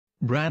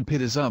Brad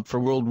Pitt is up for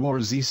World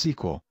War Z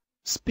sequel.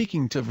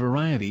 Speaking to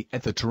Variety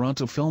at the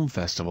Toronto Film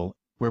Festival,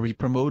 where he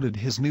promoted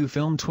his new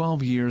film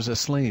 12 Years a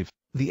Slave,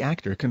 the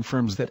actor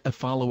confirms that a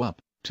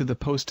follow-up to the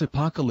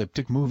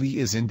post-apocalyptic movie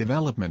is in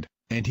development,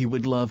 and he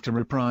would love to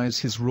reprise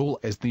his role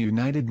as the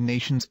United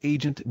Nations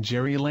agent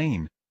Jerry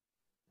Lane.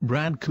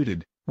 Brad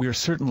cooted, "We're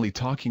certainly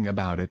talking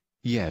about it,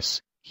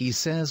 yes," he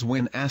says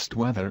when asked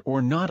whether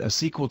or not a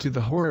sequel to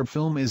the horror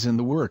film is in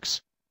the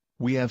works.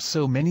 "We have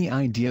so many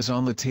ideas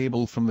on the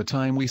table from the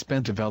time we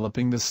spent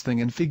developing this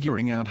thing and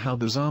figuring out how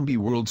the zombie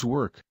worlds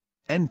work."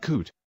 End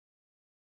quote.